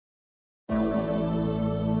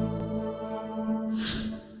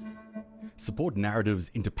Support Narrative's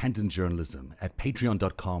independent journalism at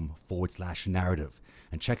patreon.com/narrative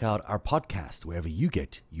and check out our podcast wherever you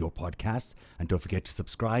get your podcasts. And don't forget to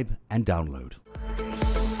subscribe and download.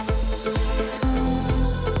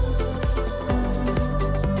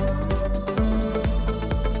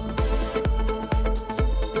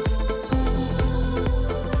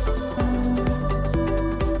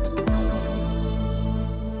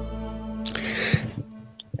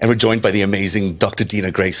 And we're joined by the amazing Dr. Dena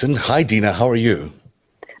Grayson. Hi, Dena. How are you?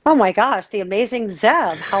 Oh, my gosh. The amazing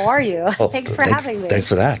Zev. How are you? Oh, thanks for having me. Thanks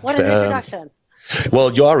for that. What an introduction.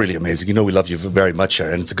 Well, you are really amazing. You know, we love you very much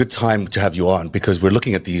here. And it's a good time to have you on because we're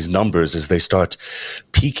looking at these numbers as they start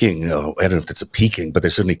peaking. I don't know if it's a peaking, but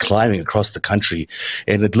they're certainly climbing across the country.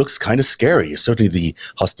 And it looks kind of scary. Certainly the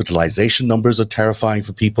hospitalization numbers are terrifying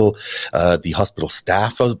for people. The hospital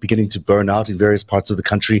staff are beginning to burn out in various parts of the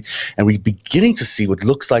country. And we're beginning to see what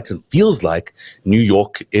looks like and feels like New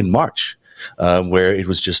York in March. Where it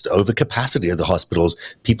was just overcapacity of the hospitals,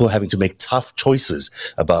 people having to make tough choices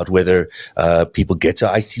about whether people get to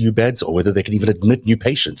ICU beds or whether they can even admit new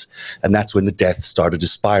patients. And that's when the deaths started to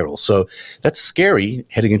spiral. So that's scary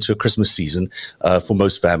heading into a Christmas season for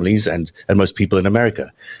most families and most people in America.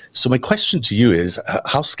 So my question to you is,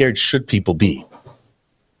 how scared should people be?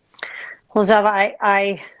 Well, Zev,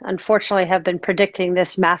 I unfortunately have been predicting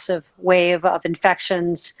this massive wave of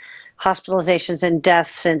infections, hospitalizations, and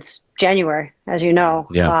deaths since January, as you know.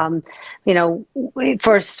 Yeah.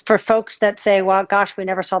 For folks that say, well, gosh, we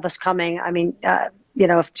never saw this coming. I mean,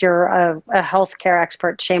 if you're a healthcare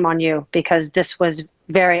expert, shame on you, because this was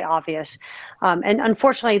very obvious. And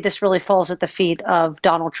unfortunately, this really falls at the feet of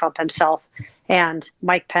Donald Trump himself and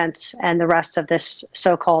Mike Pence and the rest of this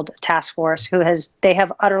so-called task force they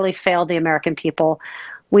have utterly failed the American people.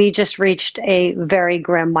 We just reached a very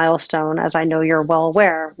grim milestone, as I know you're well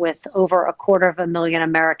aware, with over 250,000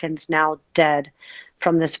 Americans now dead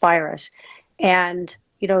from this virus. And,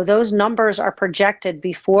 those numbers are projected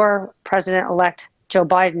before President-elect Joe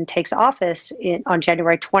Biden takes office on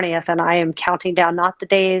January 20th. And I am counting down not the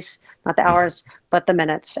days, not the hours, but the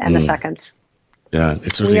minutes and the seconds. Yeah,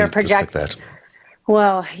 it's really looks like that.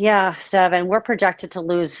 Well, yeah, Zev, and we're projected to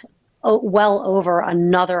lose well over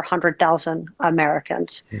another 100,000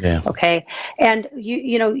 Americans. Yeah. Okay. And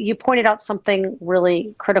you pointed out something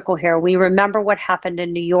really critical here. We remember what happened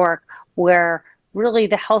in New York, where really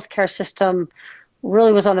the healthcare system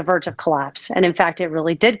really was on the verge of collapse. And in fact, it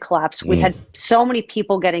really did collapse. We had so many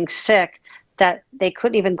people getting sick that they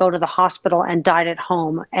couldn't even go to the hospital and died at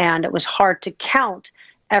home. And it was hard to count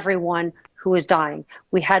everyone who was dying.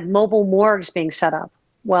 We had mobile morgues being set up.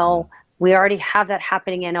 Well, we already have that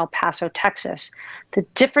happening in El Paso, Texas. The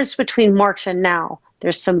difference between March and now,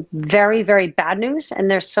 there's some very, very bad news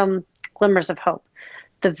and there's some glimmers of hope.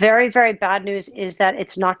 The very, very bad news is that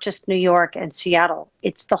it's not just New York and Seattle.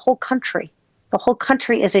 It's the whole country. The whole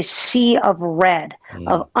country is a sea of red,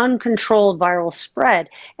 of uncontrolled viral spread.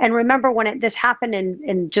 And remember when this happened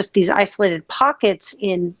in just these isolated pockets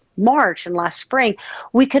in March and last spring,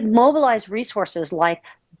 we could mobilize resources like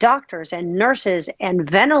doctors and nurses and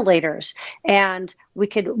ventilators, and we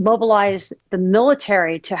could mobilize the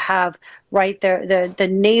military to have the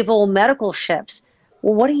naval medical ships.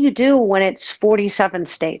 Well, what do you do when it's 47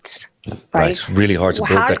 states? Right. Really hard to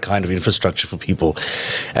build that kind of infrastructure for people.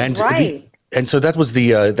 And and so that was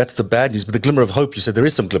that's the bad news. But the glimmer of hope, you said there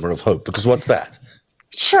is some glimmer of hope, because what's that?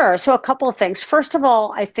 Sure. So a couple of things. First of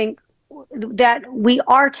all, I think that we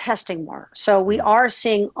are testing more. So we are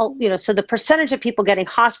seeing, so the percentage of people getting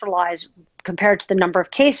hospitalized compared to the number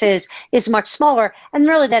of cases is much smaller. And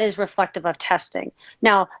really that is reflective of testing.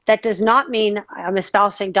 Now, that does not mean I'm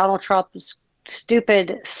espousing Donald Trump's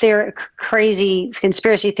stupid crazy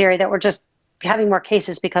conspiracy theory that we're just having more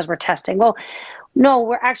cases because we're testing. Well, no,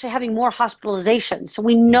 we're actually having more hospitalizations. So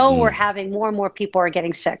we know we're having more and more people are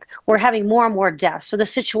getting sick. We're having more and more deaths. So the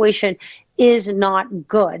situation is not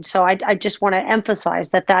good. So I just want to emphasize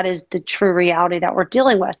that is the true reality that we're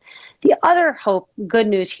dealing with. The other good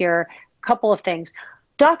news here, a couple of things.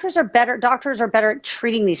 Doctors are better at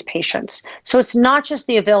treating these patients. So it's not just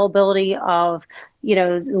the availability of,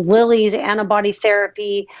 Lilly's antibody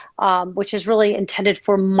therapy, which is really intended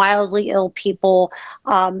for mildly ill people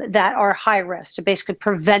that are high risk to basically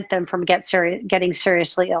prevent them from getting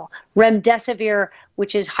seriously ill. Remdesivir,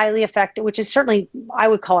 which is highly effective, which is certainly, I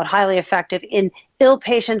would call it highly effective in ill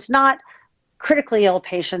patients, not critically ill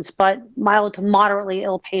patients, but mild to moderately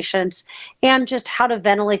ill patients, and just how to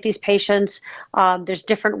ventilate these patients. There's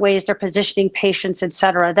different ways they're positioning patients, et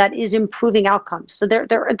cetera, that is improving outcomes. So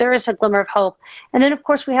there is a glimmer of hope. And then, of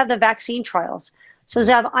course, we have the vaccine trials. So,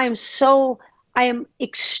 Zev, I I am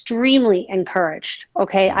extremely encouraged.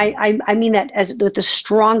 Okay, I mean that as with the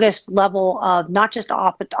strongest level of not just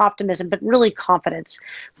optimism, but really confidence.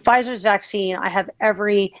 Pfizer's vaccine, I have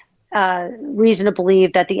every reason to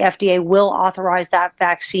believe that the FDA will authorize that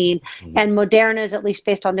vaccine. And Moderna's, at least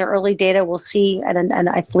based on their early data, we'll see, and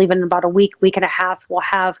I believe in about a week and a half, we'll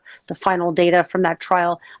have the final data from that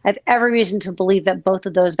trial. I have every reason to believe that both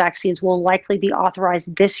of those vaccines will likely be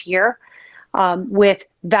authorized this year, with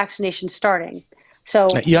vaccination starting. So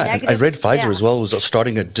I read Pfizer as well was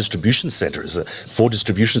starting at distribution centers, 4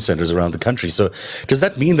 distribution centers around the country. So does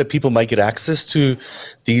that mean that people might get access to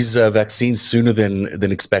these vaccines sooner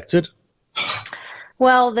than expected?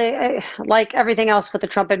 Well, they, like everything else with the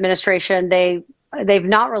Trump administration, they've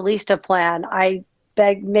not released a plan.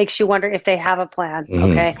 That makes you wonder if they have a plan,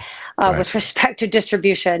 okay, with respect to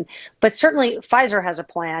distribution. But certainly Pfizer has a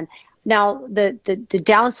plan. Now, the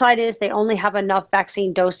downside is they only have enough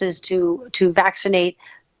vaccine doses to vaccinate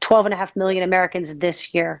 12.5 million Americans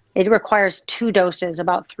this year. It requires 2 doses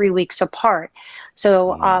about 3 weeks apart.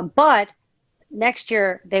 So, but next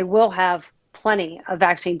year they will have plenty of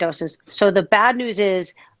vaccine doses. So the bad news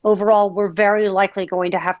is overall, we're very likely going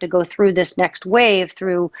to have to go through this next wave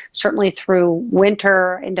certainly through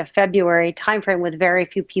winter into February timeframe with very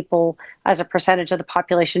few people as a percentage of the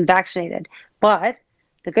population vaccinated. But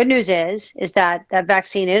the good news is that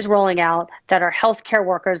vaccine is rolling out, that our healthcare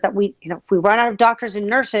workers, that if we run out of doctors and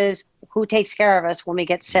nurses, who takes care of us when we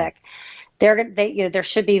get sick? There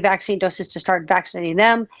should be vaccine doses to start vaccinating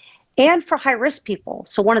them, and for high-risk people.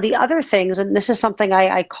 So one of the other things, and this is something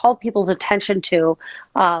I called people's attention to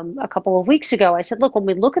a couple of weeks ago, I said, look, when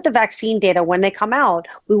we look at the vaccine data when they come out,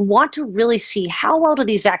 we want to really see how well do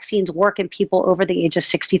these vaccines work in people over the age of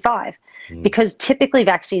 65. Because typically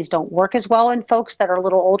vaccines don't work as well in folks that are a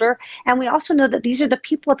little older. And we also know that these are the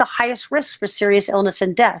people at the highest risk for serious illness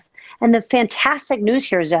and death. And the fantastic news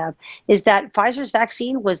here, Zev, is that Pfizer's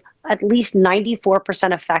vaccine was at least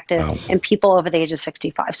 94% effective in people over the age of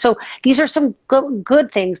 65. So these are some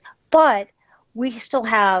good things, but we still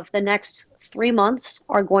have the next 3 months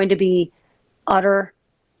are going to be utter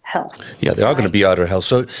hell. Yeah, they are going to be utter hell.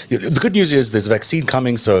 So the good news is there's a vaccine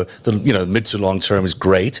coming. So the mid to long term is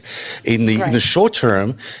great. In the short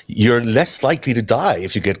term, you're less likely to die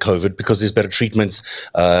if you get COVID because there's better treatments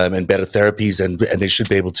and better therapies, and they should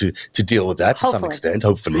be able to deal with that to some extent,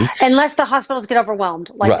 hopefully. Unless the hospitals get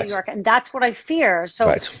overwhelmed, like New York, and that's what I fear.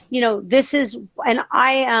 So this is, and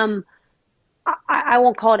I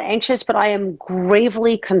won't call it anxious, but I am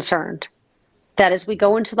gravely concerned that as we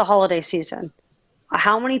go into the holiday season,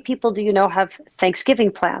 how many people do you know have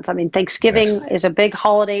Thanksgiving plans? I mean, Thanksgiving is a big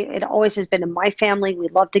holiday. It always has been in my family. We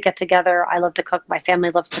love to get together. I love to cook. My family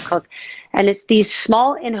loves to cook. And it's these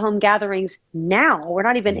small in-home gatherings now, we're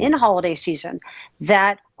not even in holiday season,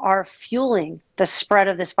 that are fueling the spread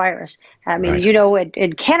of this virus. I mean,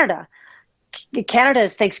 in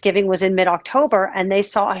Canada's Thanksgiving was in mid-October, and they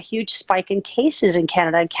saw a huge spike in cases in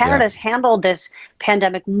Canada. And Canada's handled this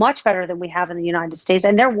pandemic much better than we have in the United States.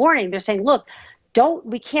 And they're warning, they're saying, look,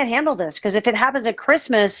 we can't handle this, because if it happens at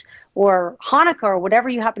Christmas or Hanukkah or whatever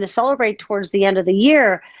you happen to celebrate towards the end of the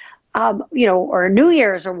year, or New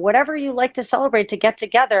Year's or whatever you like to celebrate to get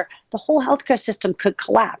together, the whole healthcare system could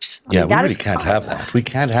collapse. We really can't have that. We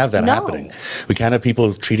can't have that happening. We can't have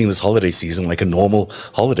people treating this holiday season like a normal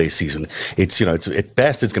holiday season. It's at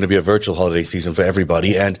best it's going to be a virtual holiday season for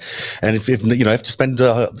everybody. And if you have to spend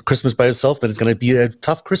Christmas by yourself, then it's going to be a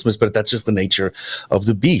tough Christmas. But that's just the nature of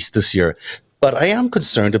the beast this year. But I am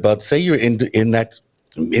concerned about, say you're in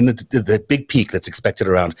the big peak that's expected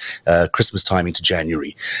around Christmas time into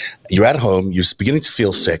January. You're at home, you're beginning to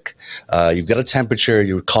feel sick, you've got a temperature,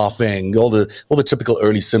 you're coughing, all the typical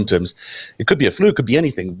early symptoms. It could be a flu, it could be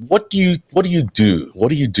anything. What do you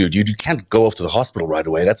do? You can't go off to the hospital right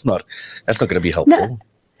away. That's not going to be helpful.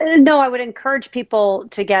 No, I would encourage people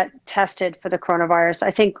to get tested for the coronavirus.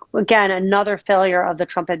 I think, again, another failure of the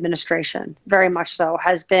Trump administration, very much so,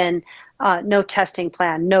 has been no testing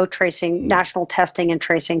plan, no tracing, national testing and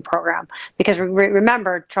tracing program. Because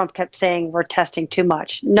remember, Trump kept saying we're testing too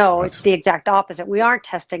much. No, it's the exact opposite. We aren't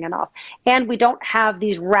testing enough. And we don't have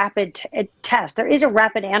these rapid tests. There is a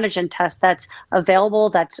rapid antigen test that's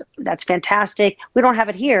available. That's fantastic. We don't have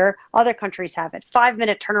it here. Other countries have it.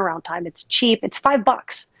 5-minute turnaround time. It's cheap. It's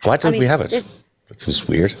 $5. Why don't we have it? That seems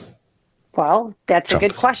weird. Well, that's a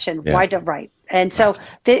good question. Yeah. Why don't And so,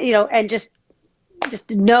 and just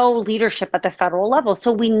no leadership at the federal level.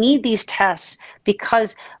 So we need these tests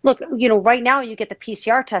because, look, right now you get the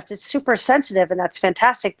PCR test. It's super sensitive, and that's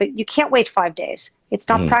fantastic, but you can't wait 5 days. It's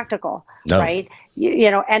not practical, right?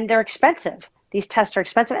 And they're expensive. these tests are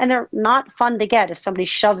expensive and they're not fun to get if somebody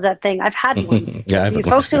shoves that thing. I've had one. Yeah, I've had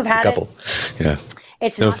Folks who have a had couple. Yeah,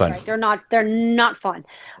 it's no not fun. right. They're not fun.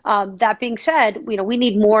 That being said, we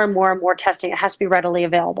need more and more and more testing. It has to be readily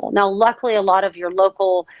available. Now, luckily, a lot of your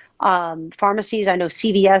local pharmacies, I know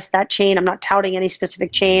CVS, that chain, I'm not touting any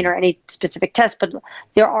specific chain or any specific test, but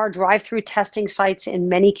there are drive-through testing sites in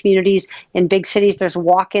many communities. In big cities, there's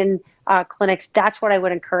walk-in clinics. That's what I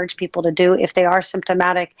would encourage people to do if they are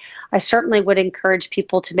symptomatic. I certainly would encourage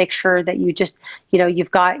people to make sure that you just,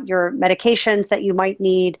 you've got your medications that you might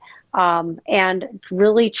need, and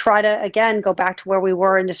really try to, again, go back to where we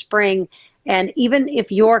were in the spring. And even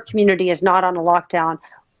if your community is not on a lockdown,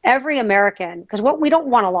 every American, because what we don't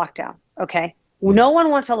want a lockdown, okay? No one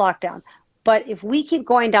wants a lockdown. But if we keep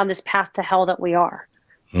going down this path to hell that we are,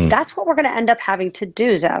 that's what we're going to end up having to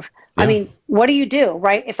do, Zev. I mean, what do you do,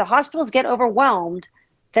 right? If the hospitals get overwhelmed,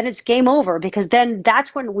 then it's game over, because then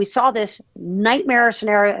that's when we saw this nightmare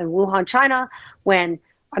scenario in Wuhan, China, when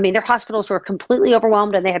their hospitals were completely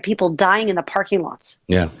overwhelmed and they had people dying in the parking lots.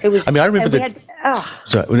 Yeah. It was, I remember that.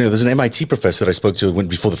 So, there's an MIT professor that I spoke to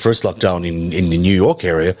before the first lockdown in the New York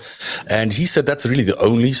area. And he said that's really the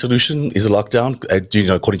only solution is a lockdown.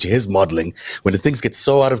 According to his modeling, when the things get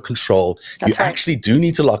so out of control, you actually do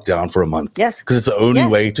need to lock down for a month. Yes. Because it's the only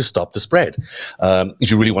way to stop the spread. If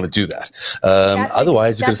you really want to do that.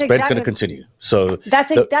 Otherwise, the spread is going to continue. So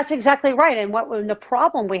that's exactly right. And the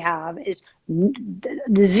problem we have is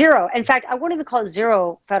zero. In fact, I wouldn't even call it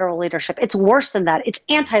zero federal leadership. It's worse than that. It's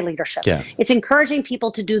anti-leadership. Yeah. It's encouraging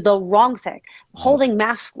people to do the wrong thing, holding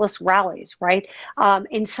maskless rallies, right?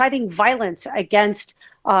 Inciting violence against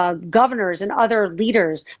governors and other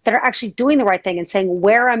leaders that are actually doing the right thing and saying,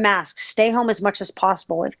 wear a mask, stay home as much as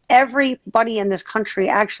possible. If everybody in this country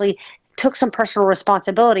actually took some personal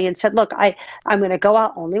responsibility and said, look, I'm going to go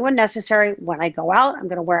out only when necessary. When I go out, I'm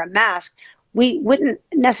going to wear a mask. We wouldn't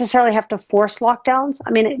necessarily have to force lockdowns.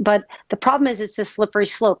 But the problem is it's a slippery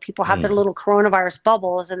slope. People have their little coronavirus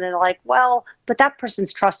bubbles and they're like, well, but that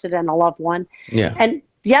person's trusted and a loved one. Yeah. And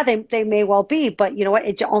they may well be, but you know what?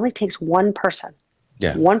 It only takes one person.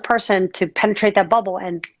 Yeah. One person to penetrate that bubble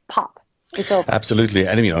and pop. It's over. Absolutely.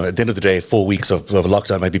 And at the end of the day, 4 weeks of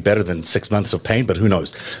lockdown might be better than 6 months of pain, but who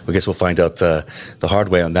knows? I guess we'll find out the hard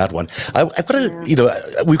way on that one. I've got to,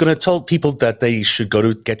 we're going to tell people that they should go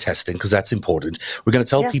to get testing because that's important. We're going to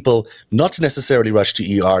tell people not to necessarily rush to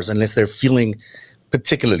ERs unless they're feeling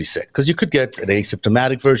particularly sick, because you could get an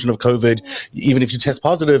asymptomatic version of COVID. Even if you test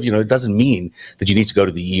positive, it doesn't mean that you need to go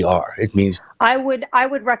to the ER. It means I would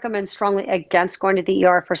recommend strongly against going to the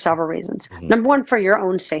ER for several reasons. Number one, for your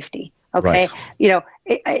own safety. Okay. Right.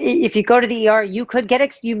 If you go to the ER, you could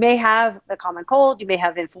you may have the common cold, you may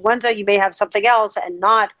have influenza, you may have something else and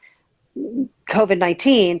not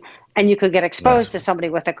COVID-19, and you could get exposed to somebody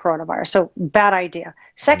with a coronavirus. So bad idea.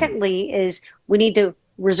 Secondly, is we need to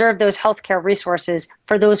reserve those healthcare resources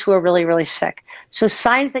for those who are really, really sick. So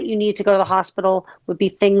signs that you need to go to the hospital would be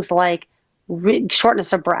things like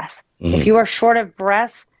shortness of breath. If you are short of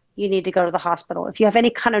breath, you need to go to the hospital. If you have any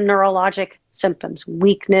kind of neurologic symptoms,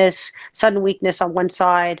 weakness, sudden weakness on one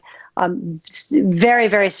side, very,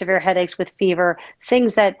 very severe headaches with fever,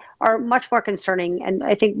 things that are much more concerning. And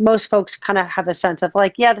I think most folks kind of have a sense of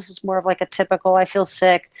like, this is more of like a typical, I feel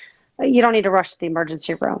sick. You don't need to rush to the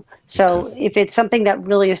emergency room. So if it's something that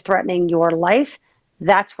really is threatening your life,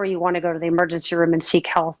 that's where you want to go to the emergency room and seek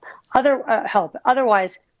help.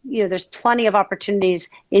 Otherwise, there's plenty of opportunities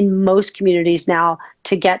in most communities now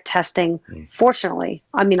to get testing. Fortunately,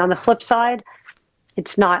 on the flip side,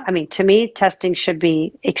 it's not. To me, testing should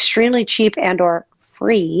be extremely cheap and/or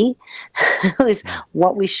free. Is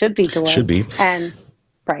what we should be doing. Should be. And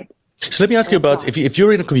right. So let me ask you about if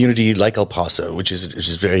you're in a community like El Paso, which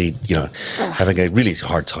is very having a really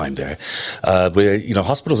hard time there, where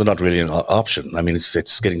hospitals are not really an option.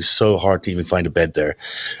 It's getting so hard to even find a bed there.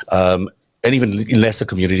 And even in lesser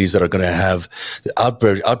communities that are going to have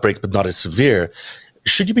outbreaks, but not as severe,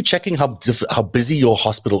 should you be checking how busy your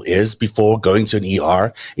hospital is before going to an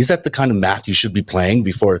ER? Is that the kind of math you should be playing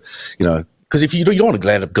before, because if you don't want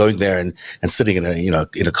to end up going there and sitting in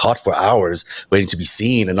a cot for hours waiting to be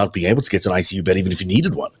seen and not being able to get to an ICU bed, even if you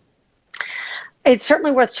needed one? It's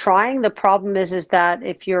certainly worth trying. The problem is that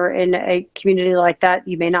if you're in a community like that,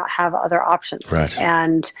 you may not have other options. Right.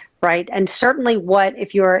 And certainly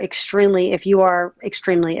if you are extremely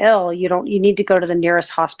ill, you need to go to the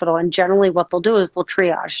nearest hospital. And generally what they'll do is they'll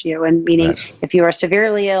triage you. And meaning if you are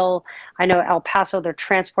severely ill, I know El Paso, they're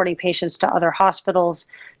transporting patients to other hospitals.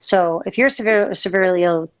 So if you're severely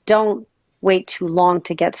ill, don't wait too long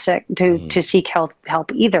to get sick, to seek help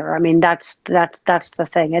either. That's the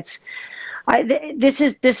thing. This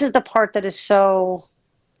is the part that is so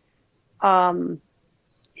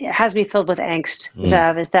it has me filled with angst,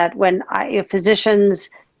 Zev, is that when physicians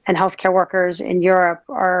and healthcare workers in Europe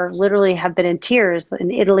are literally have been in tears in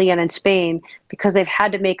Italy and in Spain because they've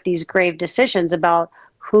had to make these grave decisions about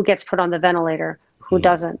who gets put on the ventilator, who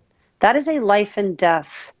doesn't. That is a life and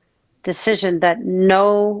death decision that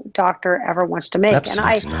no doctor ever wants to make.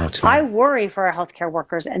 Absolutely And not. I worry for our healthcare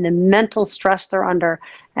workers and the mental stress they're under.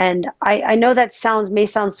 And I know that may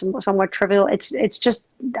sound somewhat trivial. It's just,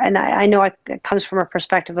 and I know it comes from a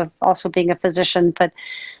perspective of also being a physician, but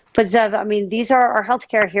Zev, I mean, these are our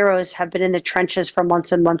healthcare heroes have been in the trenches for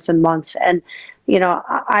months and months and months. And,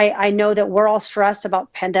 I know that we're all stressed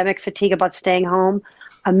about pandemic fatigue, about staying home.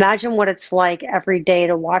 Imagine what it's like every day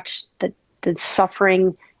to watch the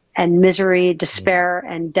suffering and misery, despair,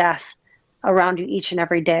 and death around you each and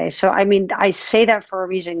every day. So, I mean, I say that for a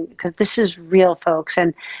reason, because this is real, folks.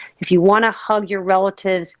 And if you want to hug your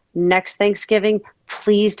relatives next Thanksgiving,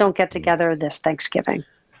 please don't get together this Thanksgiving.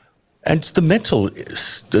 And the mental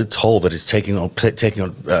the toll that it's taking on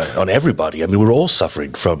everybody. I mean, we're all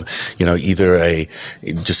suffering from, either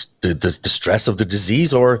just the stress of the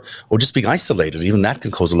disease or just being isolated. Even that can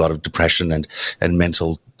cause a lot of depression and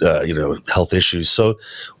mental, health issues. So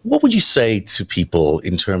what would you say to people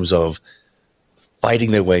in terms of fighting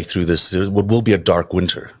their way through this, what will be a dark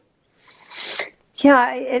winter?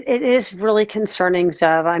 Yeah, it is really concerning,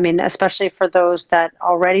 Zev. I mean, especially for those that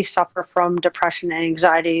already suffer from depression and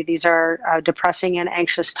anxiety. These are depressing and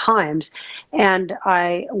anxious times. And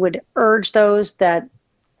I would urge those that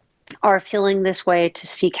are feeling this way to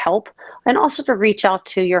seek help and also to reach out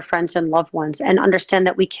to your friends and loved ones and understand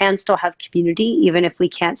that we can still have community even if we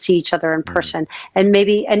can't see each other in person. And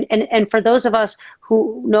maybe, and for those of us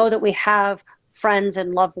who know that we have friends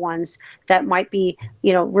and loved ones that might be,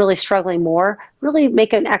 really struggling more, really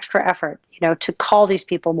make an extra effort, to call these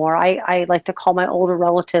people more. I like to call my older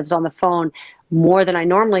relatives on the phone more than I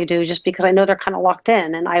normally do, just because I know they're kind of locked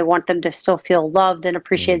in and I want them to still feel loved and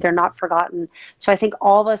appreciated. They're not forgotten. So I think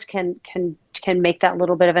all of us can make that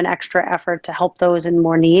little bit of an extra effort to help those in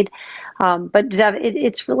more need. But Zev,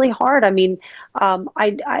 it's really hard. I mean,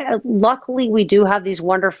 I luckily we do have these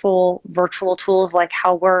wonderful virtual tools like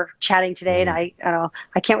how we're chatting today, and I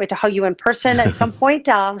can't wait to hug you in person at some point.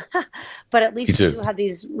 But at least we do have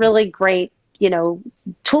these really great,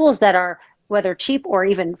 tools that are whether cheap or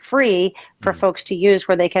even free for folks to use,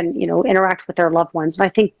 where they can, interact with their loved ones. And I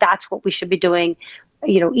think that's what we should be doing,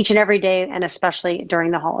 each and every day, and especially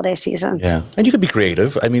during the holiday season. Yeah, and you can be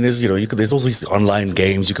creative. I mean, there's all these online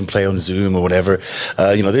games you can play on Zoom or whatever.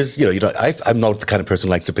 I'm not the kind of person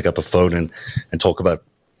who likes to pick up a phone and talk about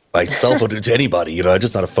myself or to anybody. I'm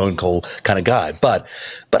just not a phone call kind of guy. But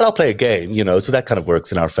I'll play a game. So that kind of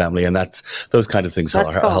works in our family, and those kind of things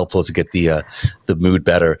are helpful to get the mood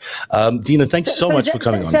better. Dena, thanks so much for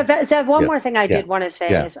coming on. Zev, one more thing I did want to say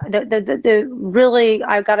is the really,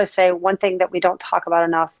 I've got to say, one thing that we don't talk about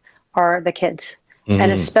enough are the kids,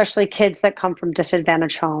 and especially kids that come from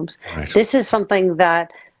disadvantaged homes. Right. This is something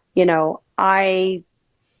that,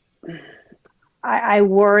 I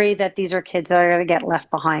worry that these are kids that are going to get left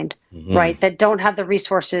behind, right? That don't have the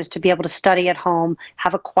resources to be able to study at home,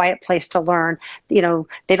 have a quiet place to learn. They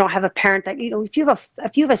don't have a parent that, if you have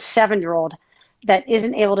a 7-year-old that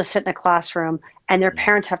isn't able to sit in a classroom and their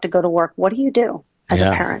parents have to go to work, what do you do as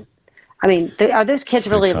a parent? I mean, are those kids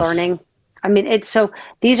really learning? I mean, these are,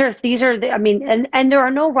 I mean, and there are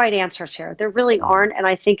no right answers here. There really aren't. And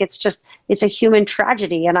I think it's a human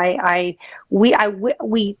tragedy. And I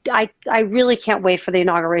really can't wait for the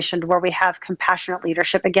inauguration, where we have compassionate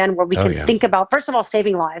leadership again, where we can think about, first of all,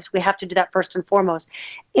 saving lives. We have to do that first and foremost.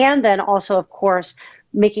 And then also, of course,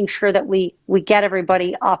 making sure that we get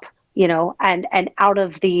everybody up, and out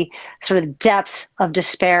of the sort of depths of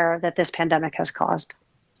despair that this pandemic has caused.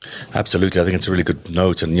 Absolutely. I think it's a really good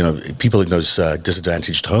note. And, people in those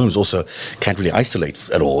disadvantaged homes also can't really isolate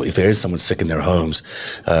at all. If there is someone sick in their homes,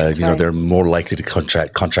 they're more likely to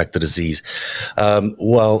contract the disease.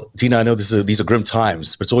 Well, Dena, I know these are grim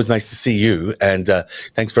times, but it's always nice to see you. And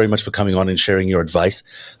thanks very much for coming on and sharing your advice.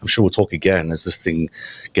 I'm sure we'll talk again as this thing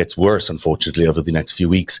gets worse, unfortunately, over the next few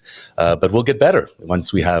weeks. But we'll get better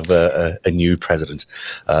once we have a new president.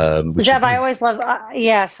 Zev, I always love,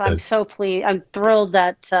 yes, I'm so pleased. I'm thrilled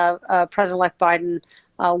that President-elect Biden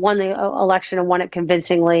won the election and won it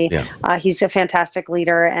convincingly. He's a fantastic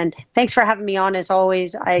leader. And thanks for having me on, as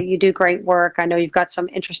always. You do great work. I know you've got some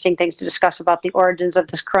interesting things to discuss about the origins of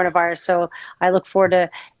this coronavirus. So I look forward to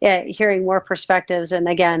hearing more perspectives. And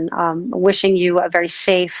again, wishing you a very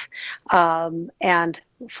safe and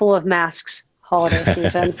full of masks holiday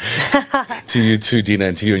season. To you too, Dena,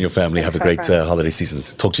 and to you and your family. Thanks, Have a my great friend. holiday season.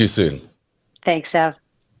 Talk to you soon. Thanks, Zev.